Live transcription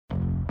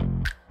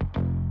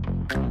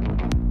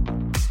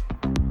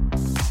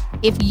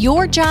If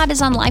your job is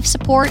on life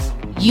support,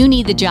 you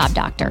need the Job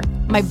Doctor.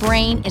 My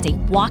brain is a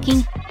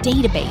walking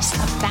database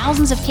of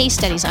thousands of case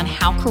studies on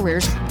how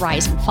careers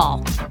rise and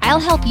fall.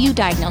 I'll help you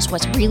diagnose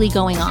what's really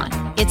going on.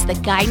 It's the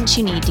guidance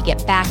you need to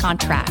get back on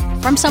track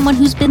from someone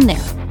who's been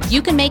there.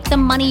 You can make the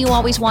money you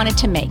always wanted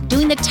to make,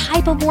 doing the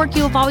type of work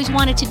you have always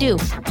wanted to do.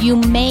 You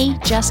may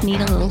just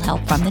need a little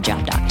help from the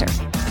Job Doctor.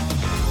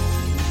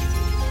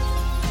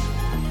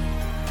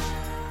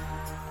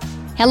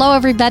 Hello,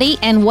 everybody,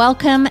 and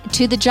welcome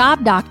to the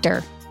Job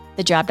Doctor.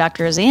 The Job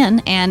Doctor is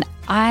in, and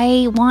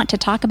I want to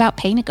talk about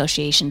pay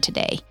negotiation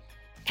today.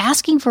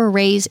 Asking for a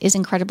raise is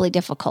incredibly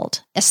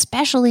difficult,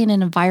 especially in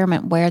an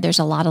environment where there's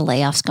a lot of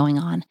layoffs going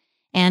on.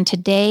 And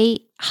today,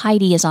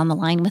 Heidi is on the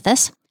line with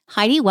us.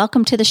 Heidi,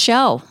 welcome to the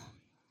show.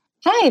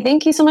 Hi,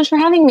 thank you so much for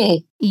having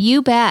me.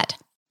 You bet.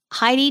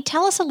 Heidi,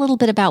 tell us a little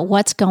bit about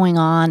what's going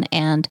on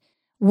and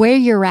where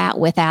you're at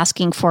with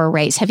asking for a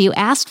raise. Have you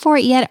asked for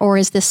it yet, or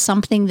is this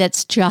something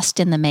that's just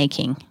in the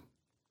making?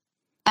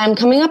 I'm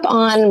coming up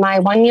on my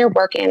 1-year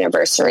work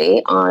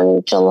anniversary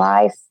on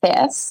July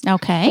 5th.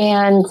 Okay.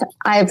 And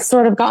I've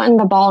sort of gotten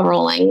the ball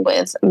rolling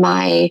with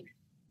my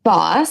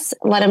boss,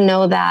 let him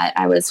know that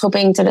I was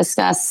hoping to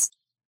discuss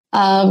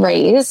a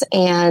raise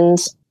and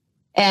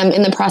am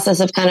in the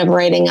process of kind of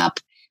writing up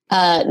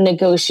a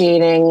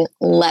negotiating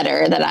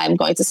letter that I'm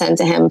going to send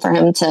to him for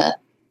him to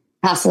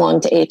pass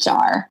along to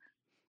HR.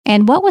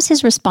 And what was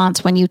his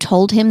response when you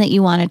told him that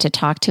you wanted to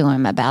talk to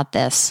him about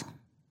this?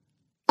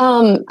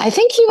 I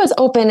think he was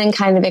open and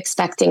kind of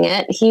expecting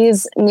it.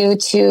 He's new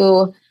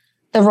to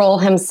the role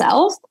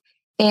himself.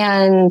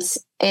 And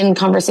in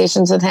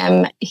conversations with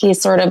him, he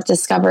sort of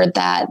discovered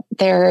that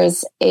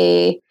there's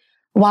a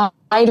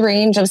wide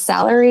range of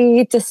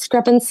salary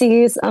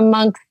discrepancies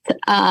amongst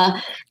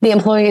the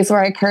employees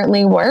where I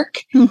currently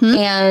work. Mm-hmm.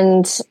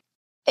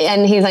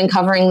 And he's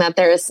uncovering that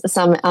there's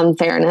some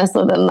unfairness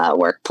within the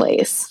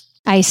workplace.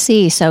 I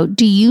see. So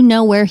do you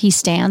know where he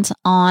stands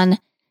on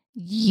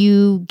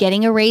you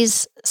getting a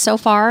raise so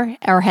far,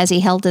 or has he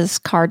held his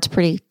cards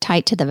pretty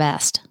tight to the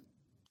vest?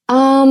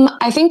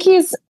 I think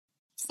he's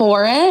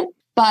for it,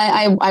 but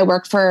I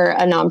work for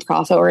a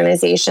nonprofit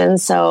organization,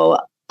 so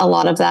a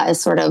lot of that is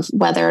sort of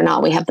whether or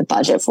not we have the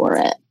budget for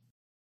it.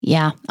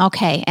 Yeah.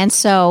 Okay. And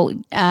so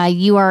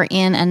you are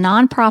in a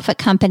nonprofit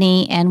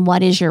company, and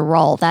what is your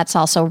role? That's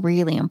also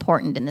really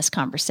important in this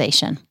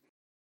conversation.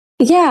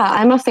 Yeah,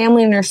 I'm a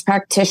family nurse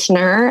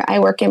practitioner. I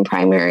work in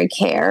primary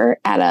care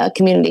at a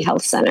community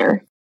health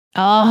center.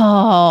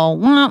 Oh,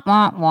 wah,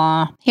 wah,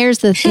 wah. Here's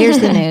the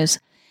news.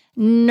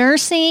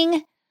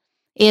 Nursing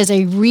is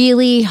a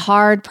really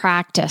hard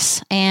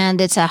practice, and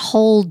it's a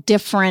whole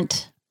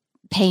different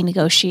pay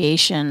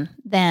negotiation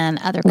than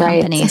other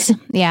companies. Right.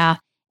 Yeah.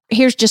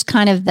 Here's just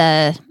kind of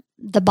the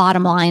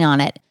bottom line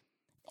on it.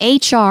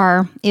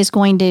 HR is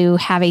going to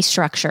have a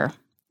structure,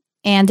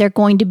 and they're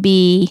going to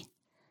be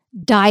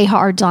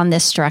diehards on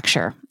this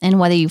structure, and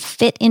whether you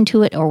fit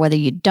into it or whether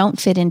you don't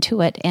fit into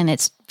it. And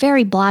it's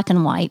very black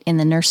and white in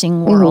the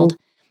nursing world.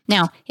 Mm-hmm.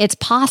 Now, it's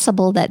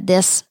possible that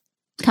this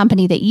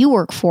company that you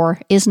work for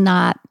is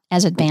not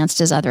as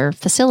advanced as other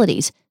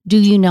facilities. Do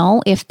you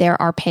know if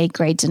there are pay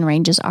grades and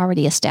ranges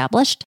already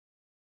established?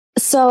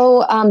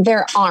 So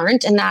there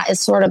aren't, and that is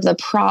sort of the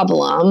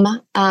problem.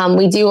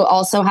 We do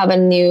also have a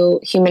new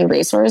human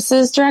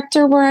resources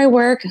director where I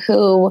work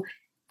who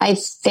I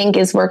think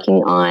is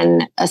working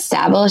on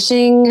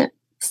establishing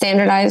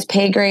standardized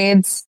pay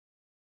grades,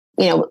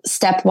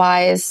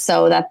 stepwise,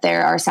 so that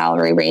there are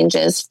salary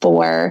ranges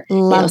for,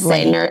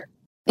 say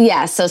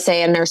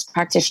a nurse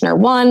practitioner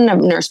 1, a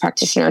nurse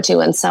practitioner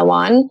 2, and so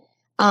on.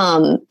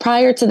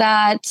 Prior to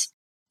that,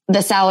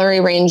 the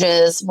salary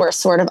ranges were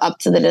sort of up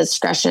to the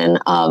discretion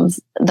of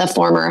the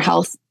former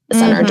health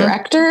center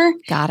director.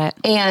 Got it.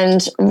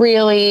 And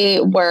really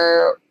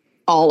were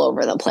all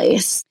over the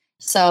place.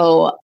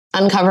 So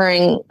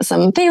uncovering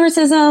some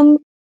favoritism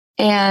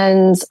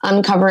and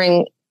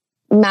uncovering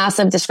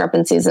massive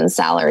discrepancies in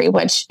salary,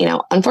 which,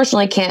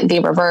 unfortunately can't be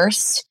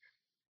reversed.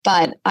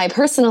 But I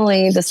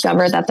personally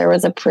discovered that there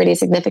was a pretty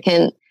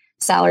significant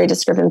salary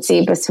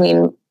discrepancy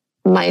between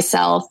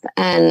myself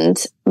and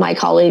my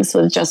colleagues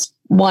with just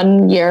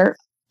 1 year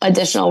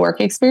additional work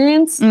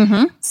experience.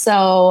 Mm-hmm.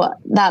 So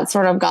that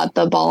sort of got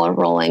the ball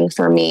rolling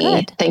for me.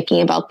 Good.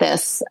 Thinking about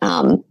this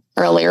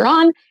earlier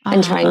on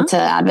and trying to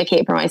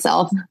advocate for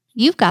myself.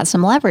 You've got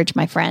some leverage,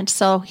 my friend.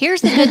 So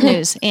here's the good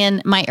news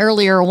in my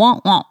earlier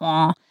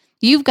wah.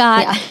 You've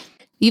got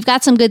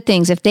some good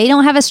things. If they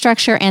don't have a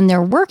structure and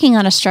they're working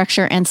on a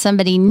structure and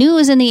somebody new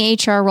is in the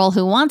HR role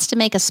who wants to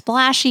make a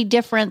splashy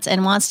difference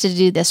and wants to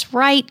do this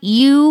right,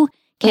 you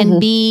can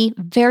be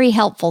very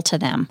helpful to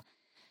them.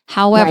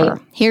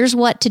 However, here's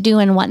what to do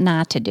and what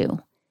not to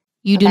do.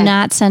 You do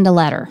not send a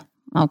letter,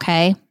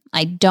 okay?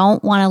 I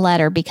don't want a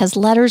letter because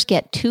letters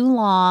get too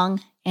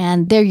long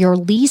and they're your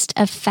least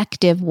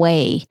effective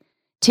way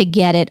to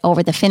get it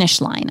over the finish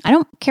line. I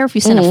don't care if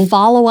you send a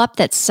follow-up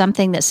that's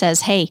something that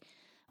says, hey,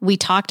 we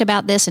talked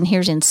about this and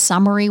here's in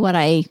summary what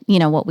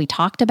we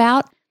talked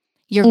about.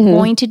 You're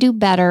going to do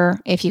better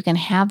if you can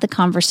have the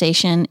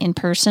conversation in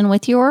person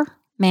with your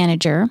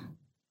manager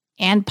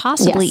and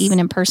possibly Yes. even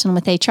in person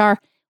with HR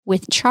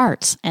with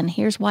charts. And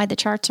here's why the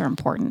charts are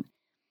important.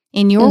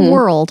 In your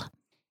world,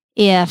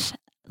 if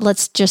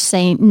let's just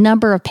say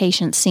number of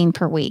patients seen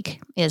per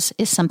week is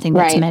something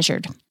that's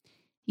measured,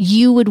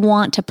 you would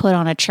want to put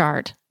on a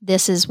chart,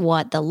 this is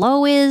what the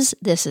low is,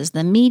 this is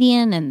the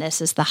median, and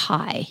this is the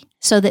high,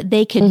 so that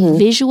they could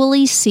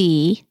visually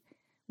see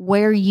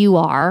where you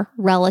are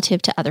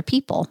relative to other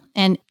people.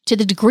 And to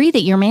the degree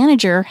that your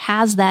manager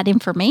has that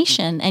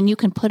information and you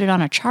can put it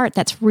on a chart,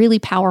 that's really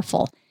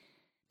powerful.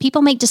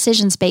 People make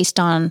decisions based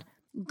on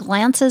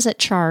glances at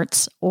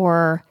charts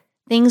or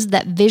things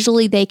that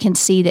visually they can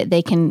see that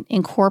they can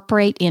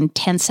incorporate in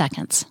 10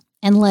 seconds,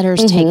 and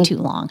letters take too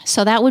long.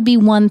 So that would be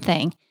one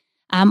thing.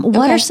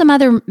 What are some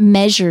other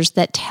measures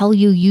that tell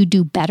you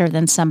do better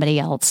than somebody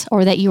else,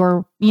 or that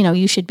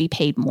you should be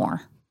paid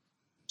more?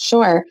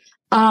 Sure.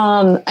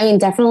 I mean,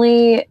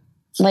 definitely,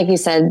 like you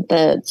said,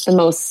 the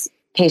most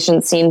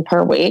patients seen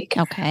per week.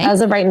 Okay.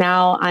 As of right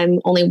now, I'm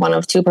only one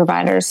of 2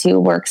 providers who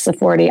works a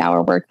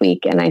 40-hour work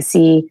week, and I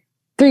see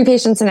 3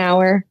 patients an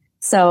hour.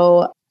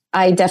 So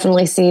I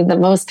definitely see the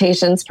most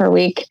patients per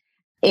week,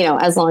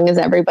 as long as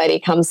everybody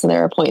comes to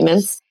their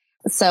appointments.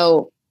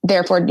 So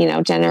therefore,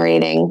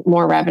 generating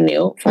more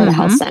revenue for the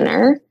health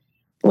center.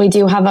 We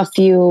do have a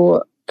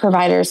few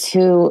providers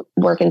who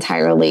work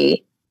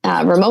entirely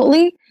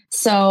remotely.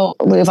 So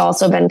we've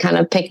also been kind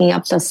of picking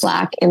up the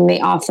slack in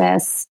the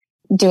office,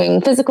 doing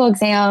physical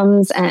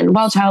exams and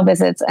well child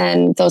visits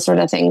and those sort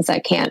of things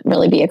that can't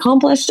really be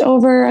accomplished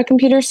over a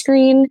computer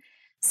screen.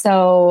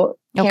 So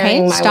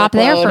stop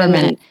there for a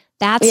minute.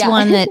 That's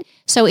one that,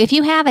 so if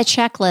you have a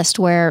checklist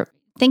where,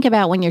 think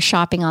about when you're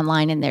shopping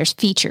online and there's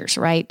features,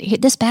 right?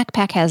 This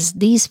backpack has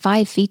these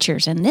 5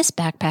 features and this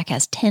backpack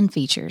has 10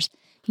 features.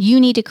 You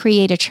need to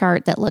create a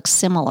chart that looks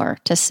similar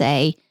to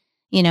say,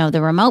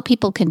 the remote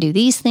people can do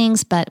these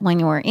things, but when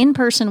you're in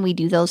person, we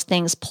do those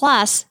things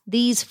plus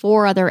these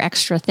 4 other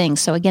extra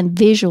things. So again,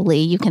 visually,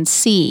 you can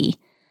see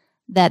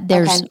that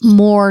there's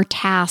more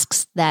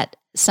tasks that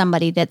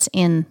somebody that's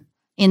in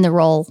the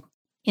role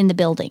in the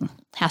building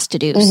has to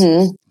do.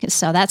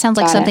 So that sounds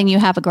like something you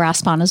have a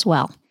grasp on as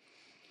well.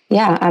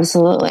 Yeah,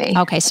 absolutely.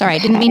 Okay, sorry. I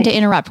didn't mean to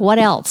interrupt. What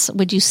else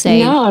would you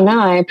say? No,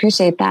 I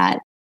appreciate that.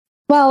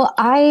 Well,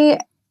 I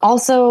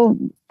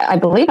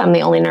believe I'm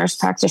the only nurse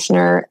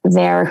practitioner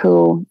there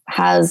who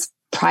has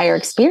prior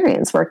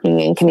experience working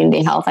in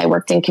community health. I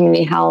worked in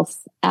community health,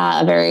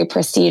 a very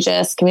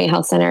prestigious community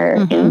health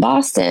center in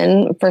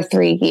Boston for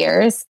 3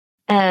 years.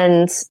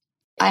 And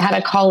I had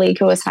a colleague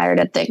who was hired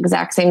at the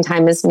exact same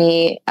time as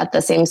me, at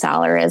the same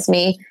salary as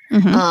me.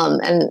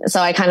 And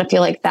so I kind of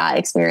feel like that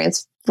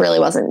experience really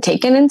wasn't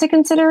taken into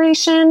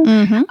consideration.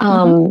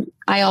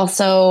 I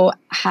also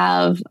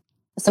have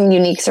some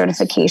unique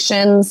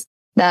certifications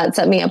that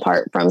set me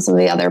apart from some of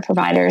the other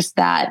providers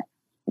that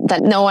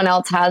no one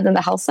else has in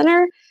the health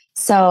center.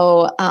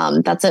 So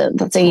that's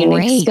a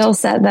unique skill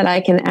set that I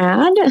can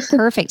add.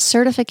 Perfect.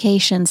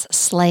 Certifications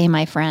slay,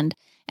 my friend.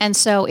 And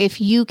so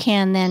if you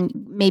can then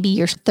maybe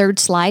your 3rd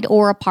slide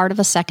or a part of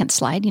a 2nd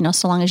slide,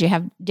 so long as you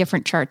have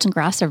different charts and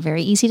graphs, they're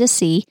very easy to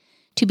see,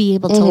 to be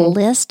able to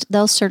list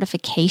those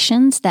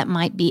certifications that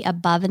might be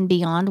above and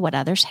beyond what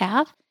others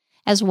have,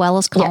 as well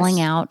as calling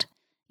out,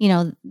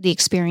 the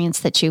experience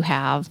that you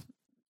have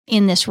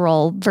in this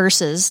role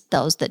versus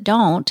those that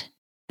don't,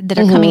 that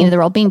are coming into the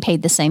role being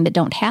paid the same but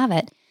don't have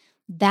it.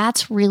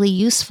 That's really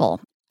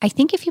useful. I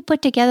think if you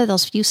put together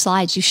those few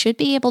slides, you should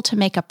be able to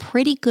make a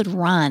pretty good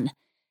run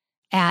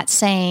at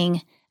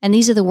saying, and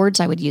these are the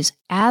words I would use,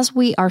 as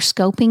we are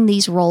scoping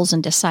these roles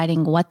and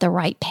deciding what the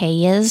right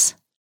pay is,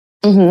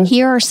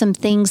 here are some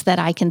things that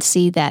I can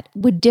see that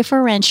would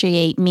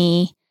differentiate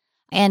me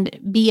and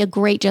be a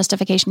great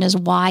justification as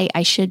why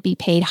I should be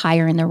paid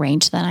higher in the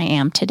range than I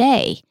am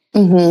today.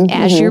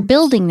 As you're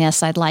building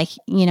this, I'd like,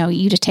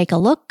 you to take a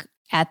look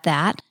at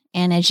that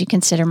and as you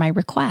consider my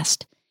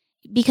request.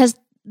 Because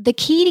the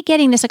key to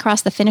getting this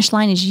across the finish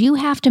line is you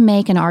have to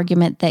make an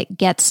argument that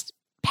gets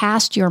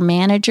past your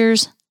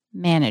manager's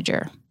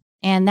manager.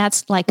 And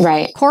that's like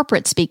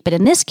corporate speak. But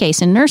in this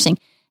case, in nursing,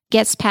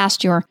 gets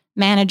past your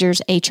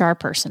manager's HR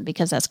person,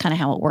 because that's kind of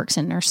how it works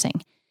in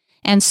nursing.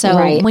 And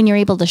so when you're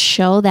able to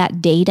show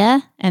that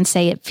data and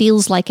say it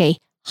feels like a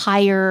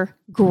higher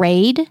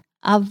grade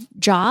of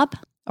job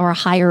or a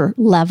higher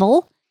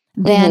level,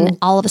 then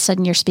all of a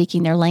sudden you're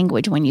speaking their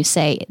language when you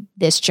say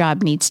this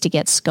job needs to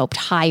get scoped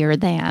higher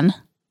than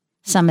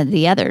some of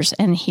the others.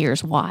 And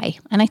here's why.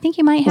 And I think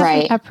you might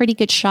have a pretty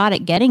good shot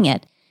at getting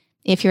it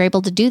if you're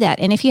able to do that.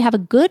 And if you have a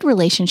good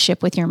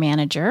relationship with your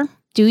manager,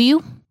 do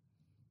you?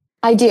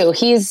 I do.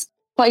 He's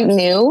quite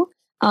new,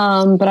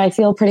 but I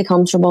feel pretty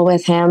comfortable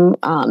with him.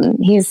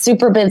 He's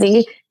super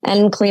busy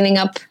and cleaning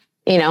up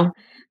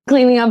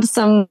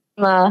some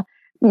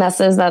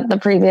messes that the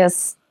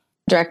previous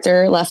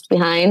director left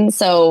behind.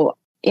 So,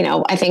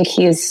 I think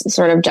he's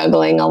sort of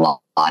juggling a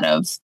lot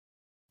of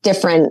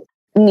different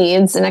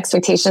needs and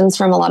expectations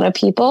from a lot of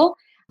people.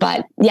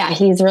 But yeah,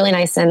 he's really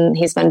nice and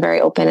he's been very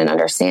open and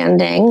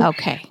understanding.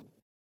 Okay.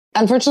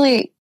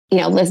 Unfortunately,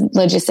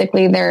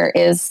 logistically, there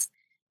is,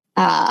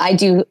 I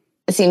do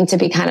seemed to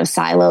be kind of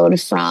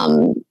siloed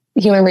from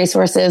human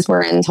resources.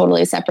 We're in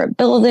totally separate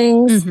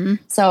buildings. Mm-hmm.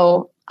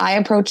 So I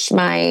approached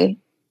my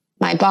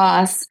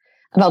boss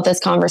about this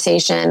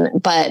conversation,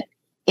 but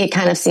it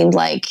kind of seemed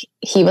like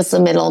he was the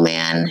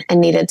middleman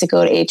and needed to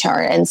go to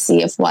HR and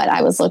see if what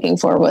I was looking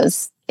for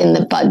was in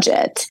the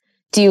budget.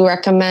 Do you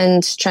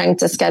recommend trying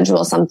to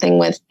schedule something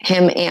with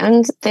him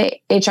and the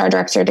HR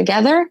director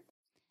together?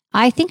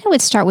 I think I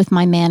would start with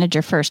my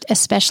manager first,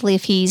 especially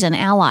if he's an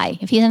ally.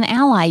 If he's an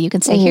ally, you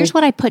can say, here's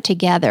what I put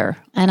together.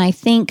 And I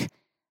think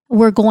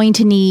we're going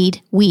to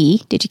need,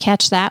 did you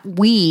catch that?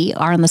 We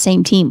are on the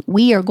same team.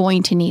 We are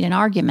going to need an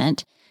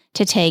argument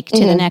to take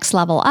to the next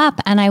level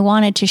up. And I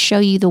wanted to show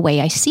you the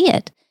way I see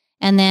it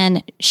and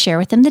then share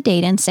with them the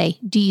data and say,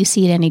 do you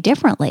see it any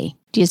differently?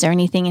 Is there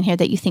anything in here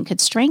that you think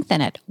could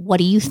strengthen it? What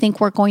do you think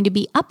we're going to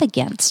be up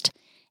against?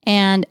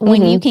 And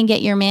when you can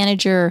get your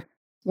manager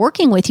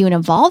working with you and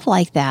involved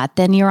like that,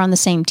 then you're on the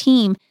same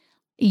team.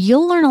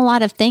 You'll learn a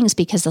lot of things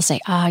because they'll say,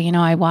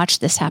 I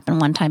watched this happen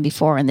one time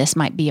before and this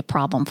might be a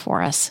problem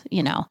for us,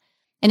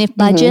 And if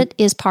budget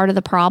is part of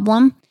the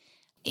problem,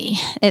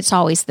 it's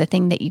always the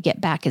thing that you get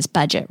back is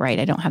budget, right?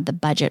 I don't have the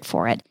budget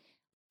for it.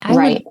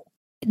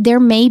 There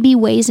may be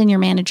ways in your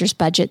manager's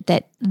budget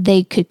that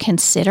they could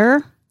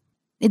consider.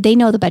 They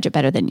know the budget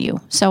better than you.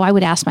 So I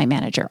would ask my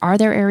manager, are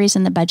there areas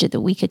in the budget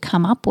that we could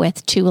come up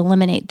with to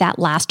eliminate that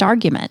last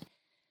argument?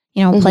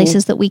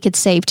 Places that we could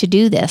save to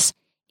do this.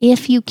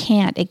 If you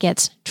can't, it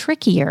gets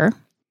trickier,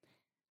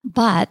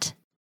 but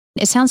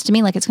it sounds to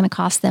me like it's going to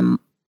cost them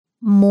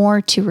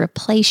more to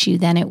replace you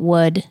than it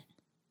would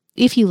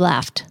if you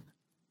left.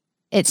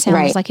 It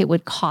sounds like it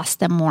would cost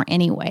them more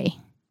anyway.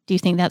 Do you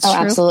think that's true?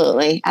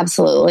 Absolutely.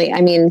 Absolutely. I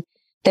mean,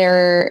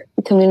 their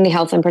community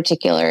health in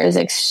particular is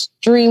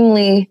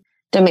extremely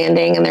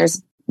demanding, and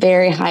there's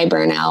very high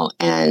burnout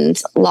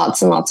and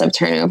lots of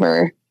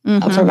turnover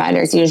of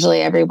providers,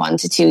 usually every 1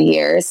 to 2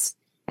 years.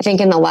 I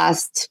think in the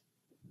last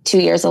 2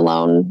 years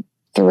alone,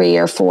 3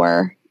 or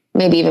 4,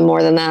 maybe even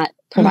more than that,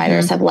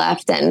 providers have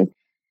left. And,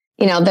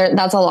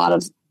 that's a lot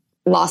of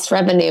lost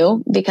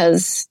revenue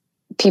because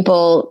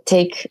people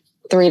take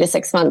 3 to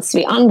 6 months to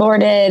be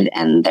onboarded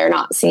and they're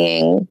not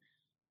seeing,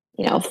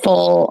 they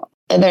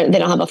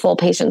don't have a full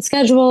patient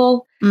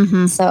schedule.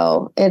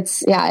 So it's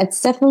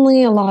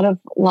definitely a lot of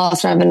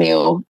lost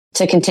revenue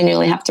to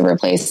continually have to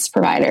replace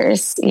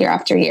providers year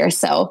after year.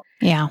 So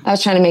I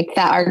was trying to make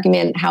that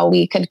argument how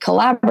we could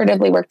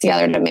collaboratively work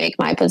together to make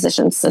my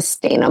position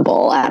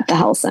sustainable at the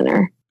health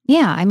center.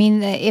 Yeah. I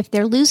mean, if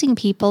they're losing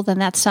people, then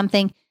that's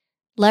something.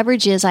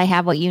 Leverage is I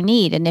have what you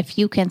need. And if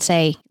you can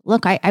say,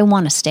 look, I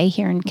want to stay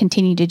here and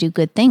continue to do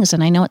good things.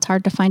 And I know it's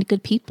hard to find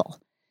good people.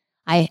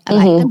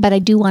 But I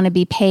do want to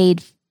be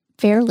paid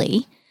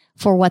fairly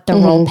for what the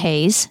role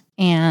pays.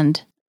 And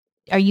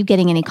are you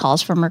getting any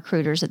calls from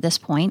recruiters at this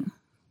point?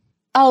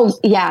 Oh,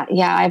 yeah.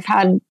 I've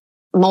had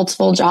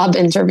multiple job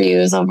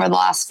interviews over the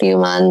last few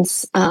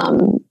months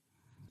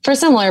for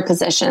similar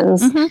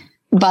positions,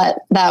 but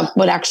that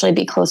would actually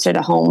be closer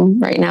to home.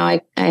 Right now,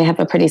 I have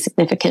a pretty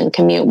significant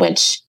commute,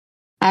 which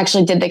I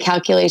actually did the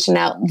calculation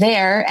out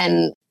there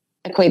and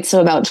equates to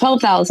about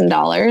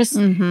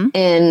 $12,000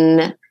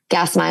 in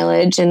gas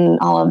mileage and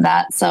all of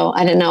that. So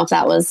I didn't know if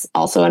that was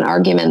also an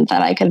argument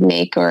that I could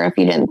make, or if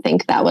you didn't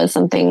think that was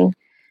something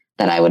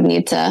that I would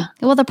need to.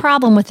 Well, the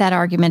problem with that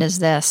argument is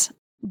this.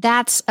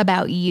 That's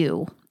about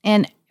you.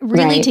 And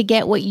really to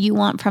get what you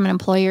want from an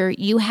employer,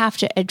 you have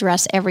to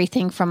address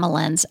everything from a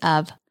lens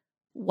of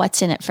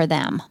what's in it for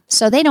them.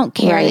 So they don't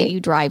care that you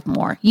drive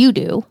more. You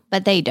do,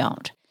 but they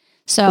don't.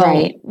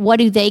 So what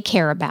do they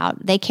care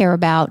about? They care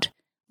about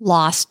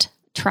lost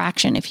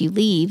traction if you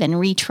leave and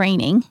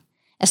retraining,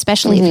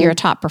 especially if you're a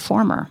top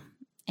performer.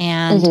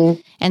 And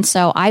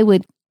so I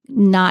would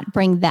not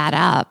bring that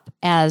up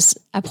as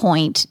a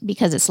point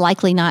because it's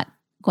likely not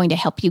going to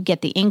help you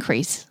get the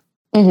increase.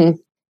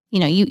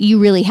 You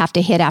really have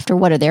to hit after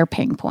what are their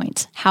pain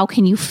points? How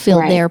can you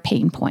fill their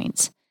pain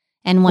points?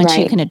 And once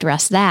you can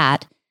address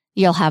that,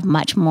 you'll have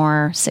much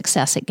more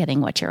success at getting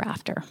what you're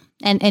after.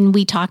 And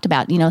we talked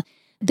about,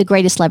 the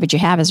greatest leverage you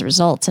have is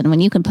results. And when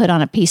you can put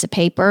on a piece of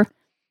paper,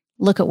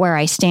 look at where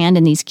I stand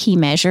in these key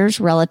measures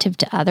relative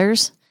to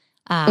others,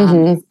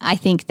 I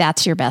think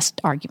that's your best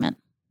argument.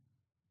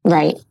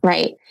 Right.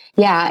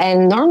 Yeah.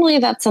 And normally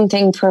that's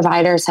something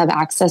providers have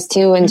access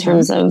to in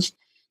terms of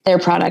their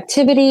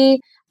productivity.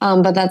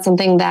 But that's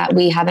something that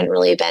we haven't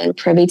really been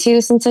privy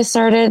to since I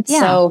started. Yeah.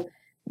 So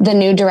the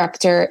new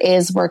director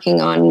is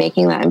working on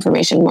making that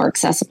information more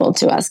accessible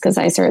to us, because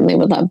I certainly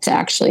would love to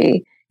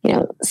actually,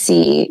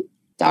 see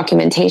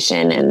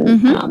documentation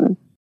and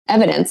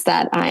evidence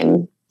that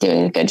I'm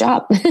doing a good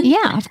job.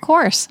 Yeah, of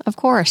course.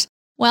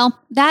 Well,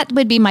 that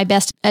would be my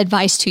best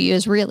advice to you,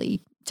 is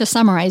really to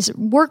summarize,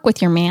 work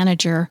with your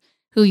manager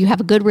who you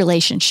have a good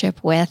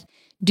relationship with.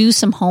 Do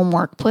some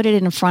homework, put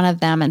it in front of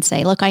them and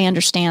say, look, I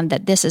understand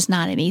that this is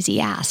not an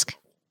easy ask.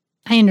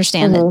 I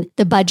understand that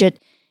the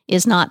budget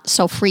is not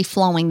so free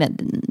flowing that,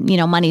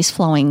 money's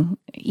flowing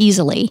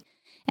easily.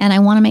 And I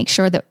want to make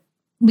sure that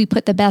we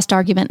put the best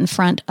argument in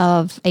front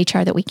of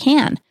HR that we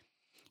can,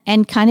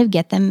 and kind of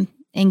get them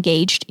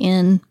engaged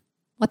in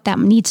what that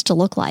needs to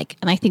look like.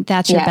 And I think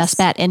that's your best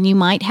bet. And you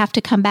might have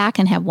to come back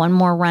and have one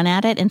more run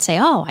at it and say,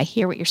 oh, I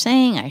hear what you're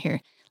saying.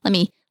 Let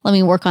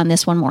me work on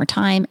this one more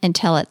time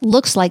until it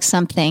looks like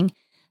something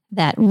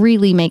that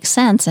really makes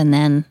sense. And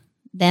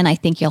then I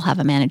think you'll have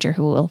a manager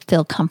who will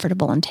feel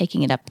comfortable in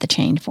taking it up the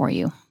chain for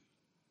you.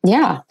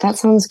 Yeah, that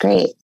sounds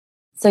great.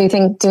 So you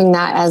think doing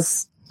that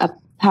as a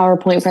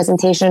PowerPoint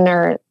presentation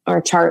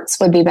or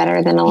charts would be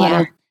better than a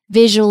letter?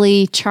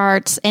 Visually,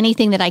 charts,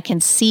 anything that I can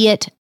see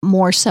it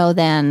more so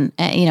than,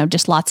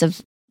 just lots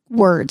of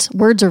words.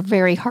 Words are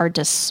very hard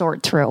to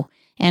sort through.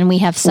 And we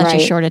have such a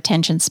short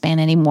attention span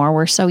anymore.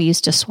 We're so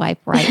used to swipe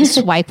right,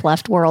 swipe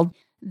left world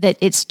that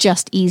it's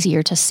just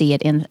easier to see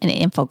it in an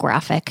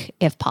infographic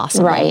if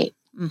possible. Right.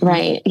 Mm-hmm.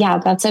 Right. Yeah,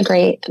 that's a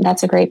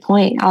great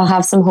point. I'll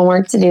have some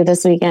homework to do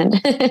this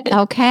weekend.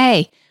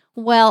 Okay.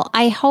 Well,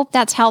 I hope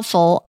that's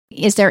helpful.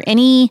 Is there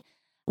any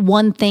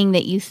one thing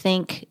that you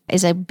think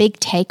is a big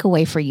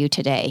takeaway for you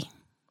today?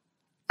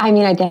 I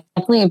mean, I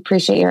definitely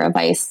appreciate your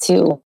advice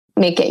to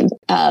make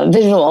a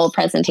visual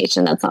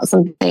presentation. That's not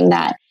something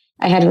that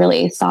I had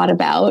really thought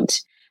about.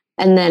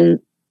 And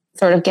then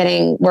sort of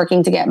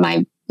working to get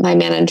my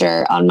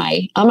manager on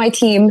my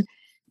team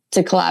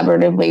to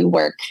collaboratively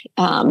work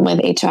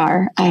with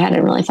HR. I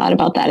hadn't really thought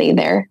about that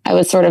either. I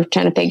was sort of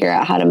trying to figure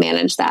out how to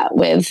manage that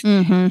with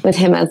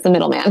him as the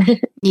middleman.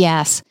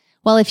 Yes.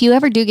 Well, if you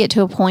ever do get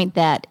to a point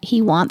that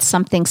he wants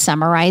something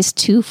summarized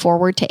to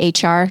forward to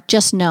HR,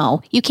 just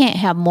know you can't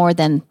have more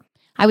than,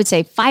 I would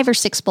say, 5 or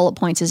 6 bullet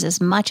points is as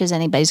much as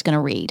anybody's going to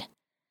read.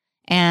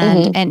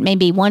 And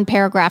maybe one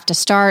paragraph to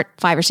start,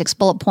 5 or 6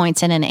 bullet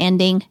points and an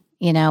ending,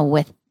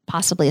 with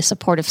possibly a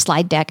supportive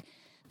slide deck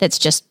that's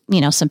just,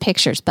 some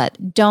pictures.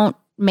 But don't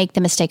make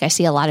the mistake I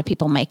see a lot of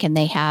people make, and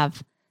they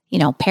have,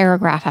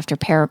 paragraph after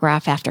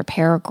paragraph after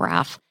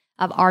paragraph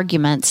of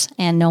arguments,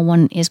 and no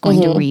one is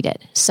going to read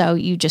it. So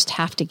you just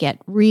have to get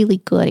really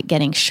good at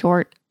getting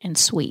short and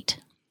sweet.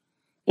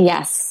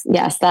 Yes,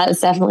 that is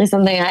definitely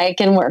something I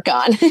can work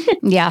on.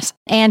 Yes,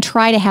 and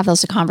try to have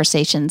those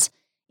conversations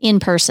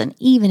in person,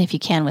 even if you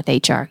can with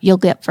HR. You'll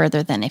get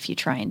further than if you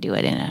try and do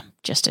it in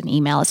just an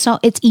email.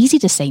 It's easy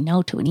to say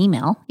no to an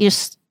email. You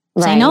just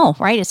say no,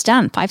 right? It's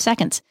done, 5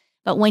 seconds.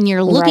 But when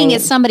you're looking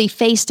at somebody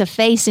face to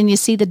face and you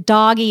see the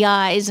doggy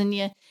eyes and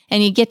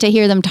you get to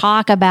hear them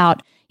talk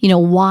about,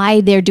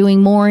 why they're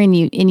doing more, and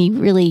you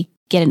really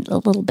get a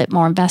little bit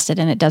more invested,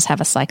 and it does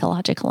have a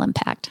psychological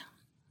impact.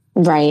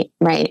 Right.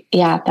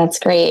 Yeah, that's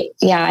great.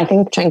 Yeah, I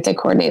think trying to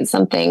coordinate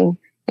something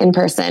in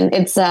person,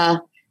 it's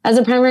as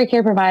a primary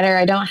care provider,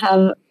 I don't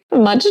have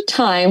much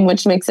time,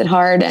 which makes it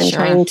hard, and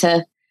trying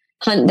to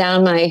hunt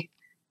down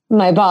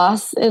my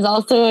boss is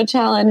also a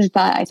challenge,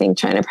 but I think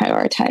trying to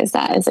prioritize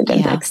that is a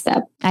good next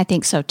step. I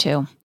think so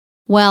too.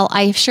 Well,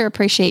 I sure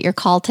appreciate your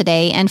call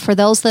today. And for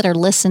those that are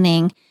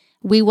listening,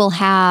 we will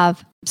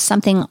have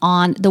something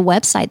on the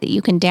website that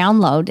you can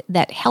download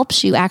that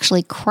helps you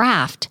actually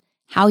craft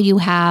how you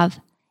have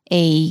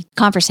a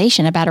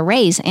conversation about a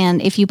raise.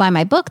 And if you buy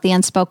my book, The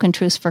Unspoken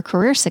Truths for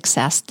Career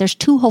Success, there's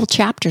 2 whole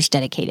chapters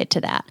dedicated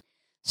to that.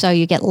 So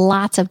you get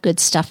lots of good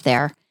stuff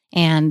there,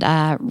 and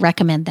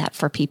recommend that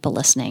for people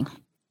listening.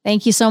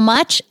 Thank you so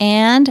much,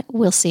 and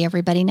we'll see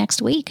everybody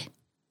next week.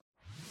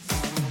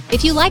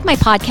 If you like my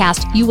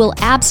podcast, you will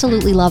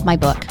absolutely love my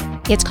book.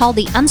 It's called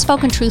The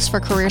Unspoken Truths for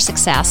Career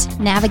Success,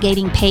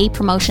 Navigating Pay,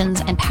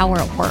 Promotions, and Power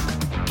at Work.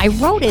 I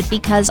wrote it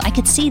because I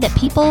could see that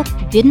people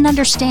didn't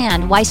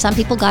understand why some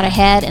people got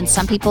ahead and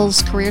some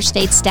people's career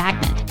stayed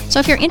stagnant. So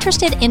if you're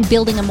interested in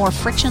building a more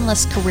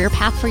frictionless career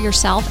path for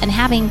yourself and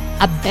having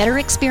a better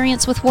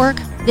experience with work,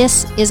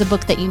 this is a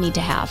book that you need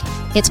to have.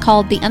 It's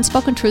called The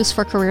Unspoken Truths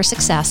for Career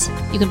Success.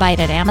 You can buy it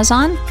at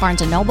Amazon,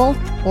 Barnes & Noble,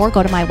 or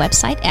go to my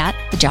website at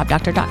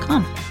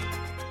thejobdoctor.com.